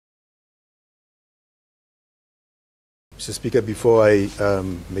Mr. Speaker, before I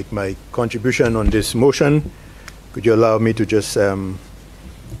make my contribution on this motion, could you allow me to just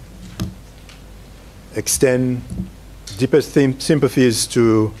extend deepest sympathies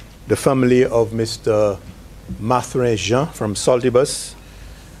to the family of Mr. Martin Jean from Saltibus,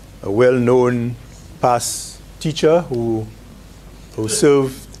 a well-known past teacher who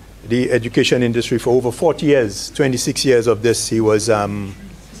served the education industry for over 40 years, 26 years of this. He was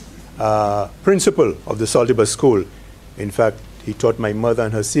principal of the Saltibus School. In fact, he taught my mother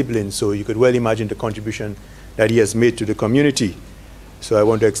and her siblings, so you could well imagine the contribution that he has made to the community. So I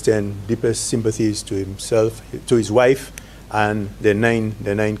want to extend deepest sympathies to himself, to his wife, and their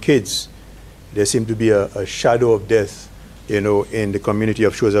nine kids. There seemed to be a shadow of death, you know, in the community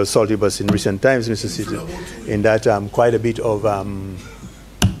of Choiseul Saltibus in recent times, Mr. Citizen, in that quite a bit of our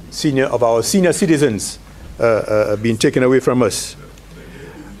senior citizens being taken away from us.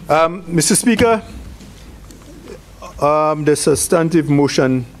 Mr. Speaker, there's a substantive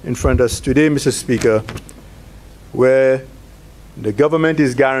motion in front of us today, Mr. Speaker, where the government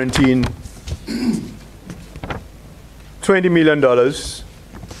is guaranteeing $20 million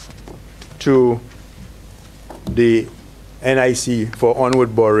to the NIC for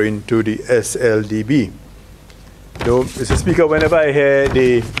onward borrowing to the SLDB. So, Mr. Speaker, whenever I hear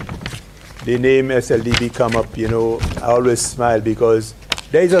the name SLDB come up, you know, I always smile because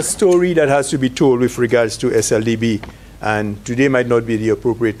there is a story that has to be told with regards to SLDB, and today might not be the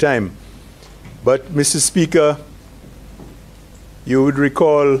appropriate time. But, Mr. Speaker, you would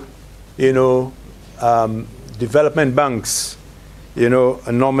recall, you know, development banks, you know,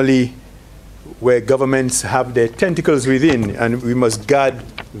 are normally where governments have their tentacles within, and we must guard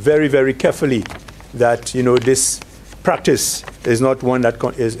very, very carefully that, you know, this practice is not one that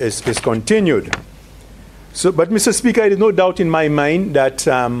is continued. So, but Mr. Speaker, there is no doubt in my mind that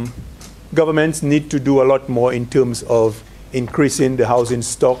governments need to do a lot more in terms of increasing the housing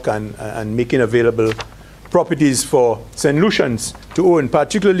stock and making available properties for St. Lucians to own,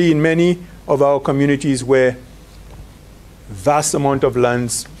 particularly in many of our communities where vast amount of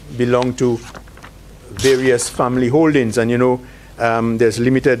lands belong to various family holdings, and you know, there's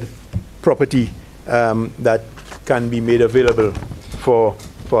limited property that can be made available for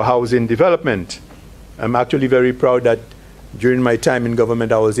housing development. I'm actually very proud that during my time in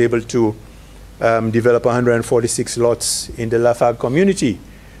government I was able to develop 146 lots in the Lafargue community,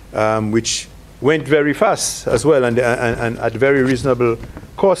 which went very fast as well and at very reasonable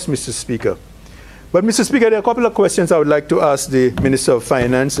cost, Mr. Speaker. But, Mr. Speaker, there are a couple of questions I would like to ask the Minister of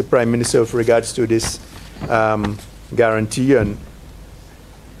Finance, the Prime Minister, with regards to this guarantee. And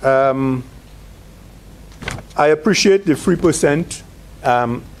I appreciate the 3%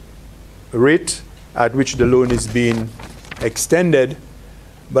 rate at which the loan is being extended,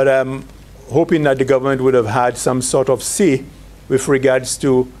 but I'm hoping that the government would have had some sort of say with regards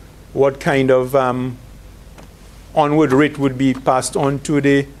to what kind of onward rate would be passed on to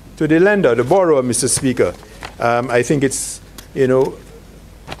the lender, the borrower, Mr. Speaker. I think it's, you know,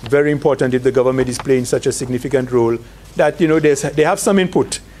 very important if the government is playing such a significant role that, you know, they have some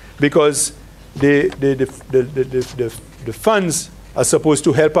input, because the funds are supposed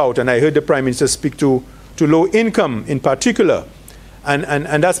to help out. And I heard the Prime Minister speak to low income in particular.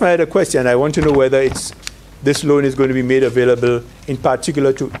 And that's my other question. I want to know whether this loan is going to be made available in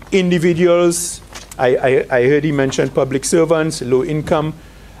particular to individuals. I heard he mentioned public servants, low income.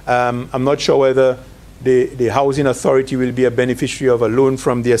 I'm not sure whether the Housing Authority will be a beneficiary of a loan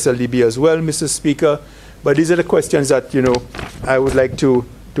from the SLDB as well, Mr. Speaker. But these are the questions that, you know, I would like to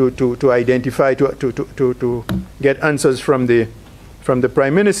identify, to get answers from the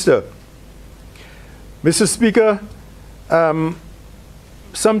Prime Minister. Mr. Speaker,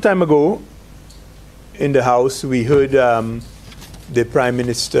 some time ago in the House, we heard the Prime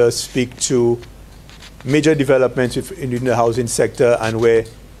Minister speak to major developments in the housing sector, and where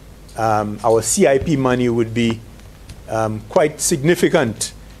our CIP money would be quite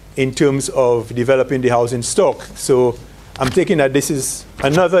significant in terms of developing the housing stock. So I'm taking that this is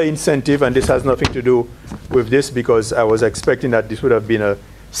another incentive, and this has nothing to do with this, because I was expecting that this would have been a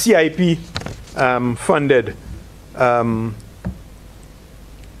CIP funded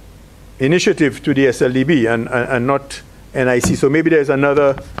initiative to the SLDB and not NIC. So maybe there's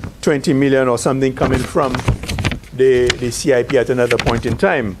another 20 million or something coming from the CIP at another point in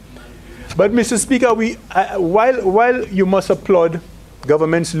time. But, Mr. Speaker, while you must applaud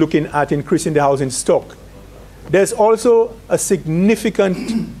governments looking at increasing the housing stock, there's also a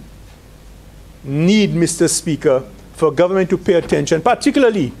significant need, Mr. Speaker, for government to pay attention,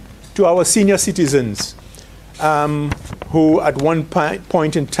 particularly to our senior citizens who at one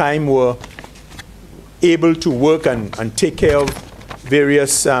point in time were able to work and take care of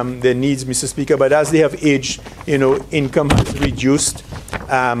various their needs, Mr. Speaker. But as they have aged, you know, income has reduced.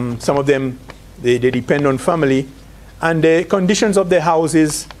 Some of them, they depend on family. And the conditions of their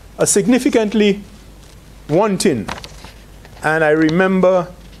houses are significantly wanting. And I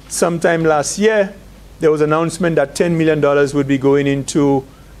remember sometime last year, there was an announcement that $10 million would be going into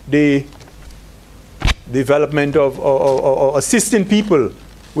the development of or assisting people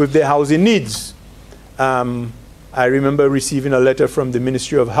with their housing needs. I remember receiving a letter from the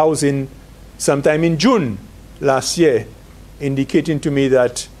Ministry of Housing sometime in June last year, indicating to me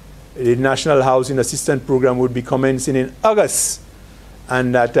that the National Housing Assistance Program would be commencing in August,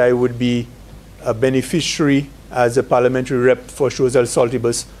 and that I would be a beneficiary as a parliamentary rep for Choiseul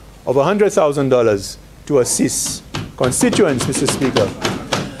Saltibus of $100,000 to assist constituents, Mr. Speaker.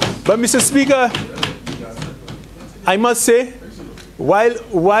 But, Mr. Speaker, I must say,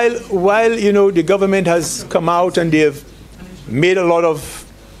 while you know, the government has come out and they have made a lot of,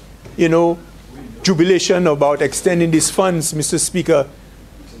 you know, jubilation about extending these funds, Mr. Speaker,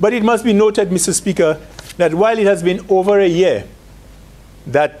 but it must be noted, Mr. Speaker, that while it has been over a year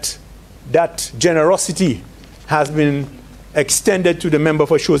that generosity has been extended to the member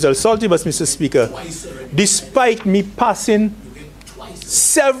for Choiseul Saltibus, Mr. Speaker, despite me passing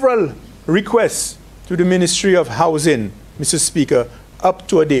several requests to the Ministry of Housing, Mr. Speaker, up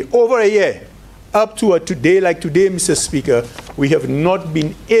to a day, over a year, up to a today, like today, Mr. Speaker, we have not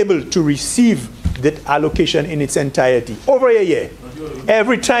been able to receive that allocation in its entirety. Over a year.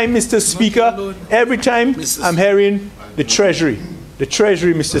 Every time, Mr. Speaker, every time I'm hearing the Treasury,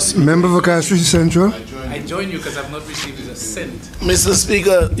 Mr. Speaker. Member for Castro Central. I join you because I've not received a cent. Mr.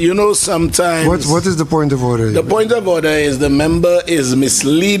 Speaker, you know, sometimes... What is the point of order? The point of order is the member is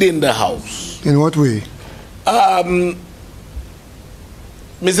misleading the House. In what way?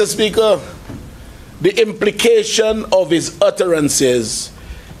 Mr. Speaker, the implication of his utterances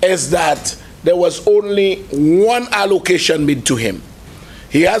is that there was only one allocation made to him.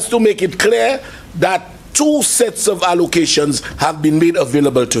 He has to make it clear that 2 sets of allocations have been made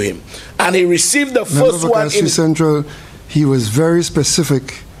available to him. And he received the first one in... Central, he was very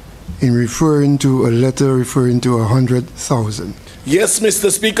specific in referring to a letter referring to 100,000. Yes,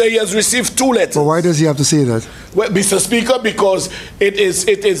 Mr. Speaker, he has received 2 letters. But why does he have to say that? Well, Mr. Speaker, because it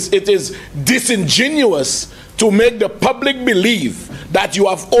is disingenuous to make the public believe that you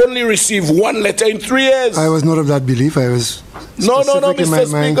have only received 1 letter in 3 years. I was not of that belief. I was no, Mr.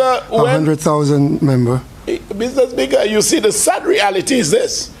 Speaker. 100,000 member. Mr. Speaker, you see, the sad reality is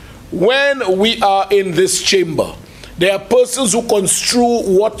this. When we are in this chamber, there are persons who construe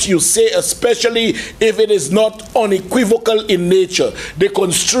what you say, especially if it is not unequivocal in nature. They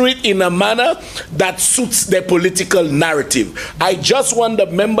construe it in a manner that suits their political narrative. I just want the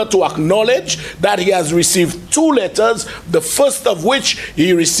member to acknowledge that he has received 2 letters, the first of which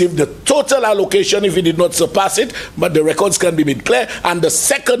he received the total allocation if he did not surpass it, but the records can be made clear, and the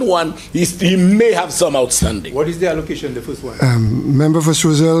second one, he may have some outstanding. What is the allocation, the first one? Member for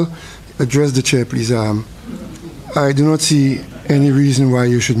Choiseul, address the chair, please. I do not see any reason why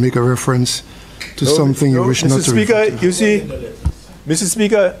you should make a reference to something you wish not to refer to. You see, Mr.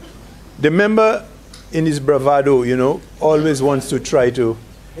 Speaker, the member in his bravado, you know, always wants to try to...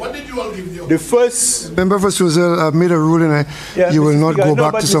 What did you all give you? The first... Member for Choiseul, I've made a ruling. You will not go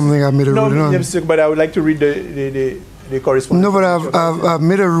back to something I've made a ruling on. No, but I would like to read the correspondence. No, but I've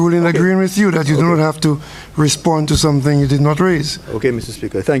made a ruling agreeing with you that you do not have to respond to something you did not raise. Okay, Mr.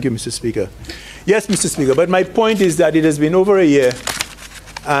 Speaker. Thank you, Mr. Speaker. Yes, Mr. Speaker, but my point is that it has been over a year,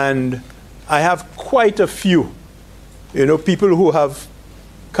 and I have quite a few, you know, people who have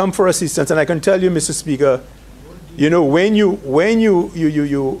come for assistance, and I can tell you, Mr. Speaker, you know, when you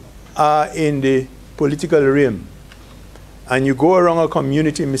are in the political realm, and you go around a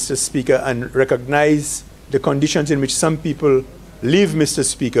community, Mr. Speaker, and recognize the conditions in which some people live, Mr.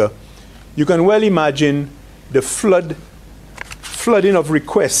 Speaker, you can well imagine the flooding of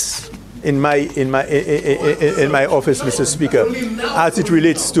requests in my office, Mr. Speaker, as it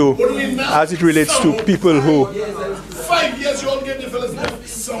relates to people who... 5 years you all get the fellas.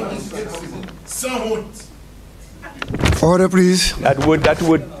 Some Order, please. That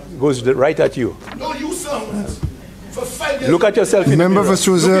would goes right at you. No, you sound. For 5 years. Look at yourself in Member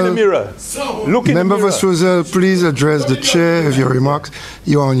the mirror. Look in the mirror. Member for Choiseul, please address the chair of your remarks.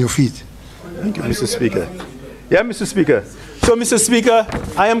 You are on your feet. Thank you, Mr. Speaker. Yeah, Mr. Speaker. So, Mr. Speaker,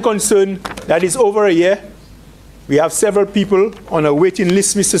 I am concerned that it's over a year. We have several people on a waiting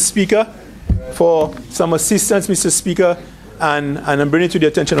list, Mr. Speaker, for some assistance, Mr. Speaker, and I'm bringing to the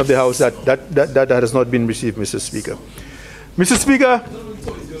attention of the House that has not been received, Mr. Speaker. Mr. Speaker,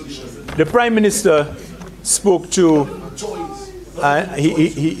 the Prime Minister spoke to,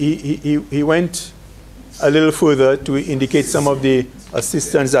 he went a little further to indicate some of the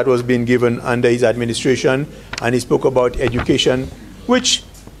assistance that was being given under his administration, and he spoke about education, which,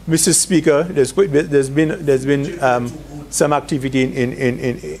 Mr. Speaker, there's been some activity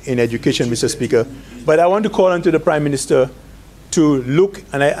in education, Mr. Speaker. But I want to call on to the Prime Minister to look,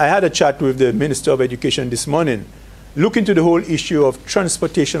 and I had a chat with the Minister of Education this morning, look into the whole issue of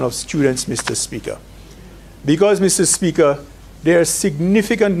transportation of students, Mr. Speaker. Because, Mr. Speaker, there are a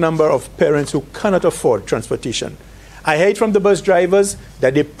significant number of parents who cannot afford transportation. I heard from the bus drivers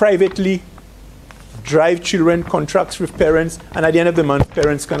that they privately drive children, contracts with parents, and at the end of the month,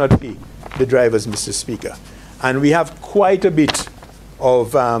 parents cannot pay the drivers, Mr. Speaker. And we have quite a bit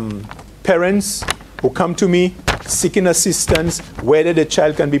of parents who come to me seeking assistance, whether the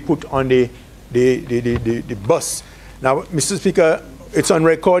child can be put on the bus. Now, Mr. Speaker, it's on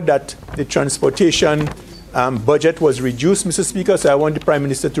record that the transportation budget was reduced, Mr. Speaker, so I want the Prime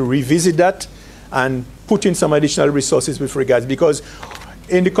Minister to revisit that and put in some additional resources with regards, because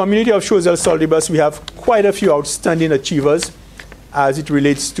in the community of Choiseul SLDB, we have quite a few outstanding achievers as it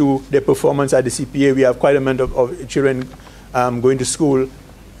relates to their performance at the CPA. We have quite a number of children going to school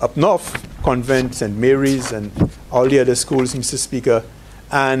up north, Convent, St. Mary's, and all the other schools, Mr. Speaker,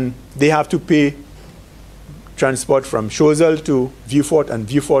 and they have to pay transport from Choiseul to Vieux-Fort and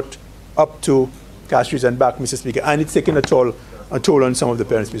Vieux-Fort up to Castries and back, Mr. Speaker, and it's taking a toll on some of the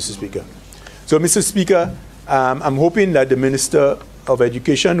parents, Mr. Speaker. So, Mr. Speaker, I'm hoping that the Minister of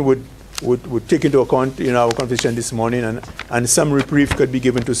Education would take into account our conversation this morning, and some reprieve could be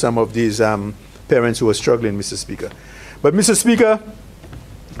given to some of these parents who are struggling, Mr. Speaker. But, Mr. Speaker,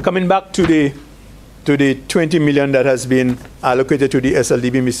 coming back to the 20 million that has been allocated to the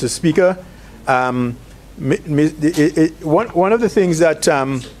SLDB, Mr. Speaker, one of the things that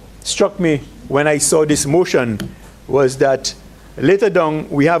struck me when I saw this motion was that later down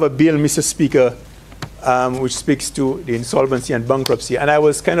we have a bill, Mr. Speaker, which speaks to the insolvency and bankruptcy. And I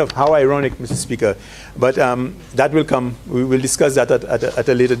was kind of, how ironic, Mr. Speaker. But that will come. We will discuss that at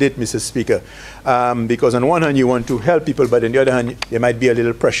a later date, Mr. Speaker. Because on one hand, you want to help people, but on the other hand, there might be a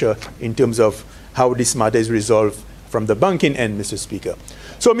little pressure in terms of how this matter is resolved from the banking end, Mr. Speaker.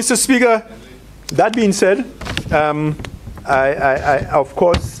 So, Mr. Speaker, that being said, of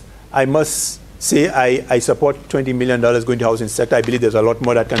course, I must say I support $20 million going to the housing sector. I believe there's a lot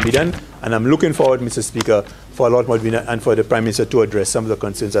more that can be done, and I'm looking forward, Mr. Speaker, for a lot more and for the Prime Minister to address some of the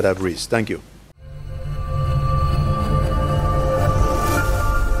concerns that I've raised. Thank you.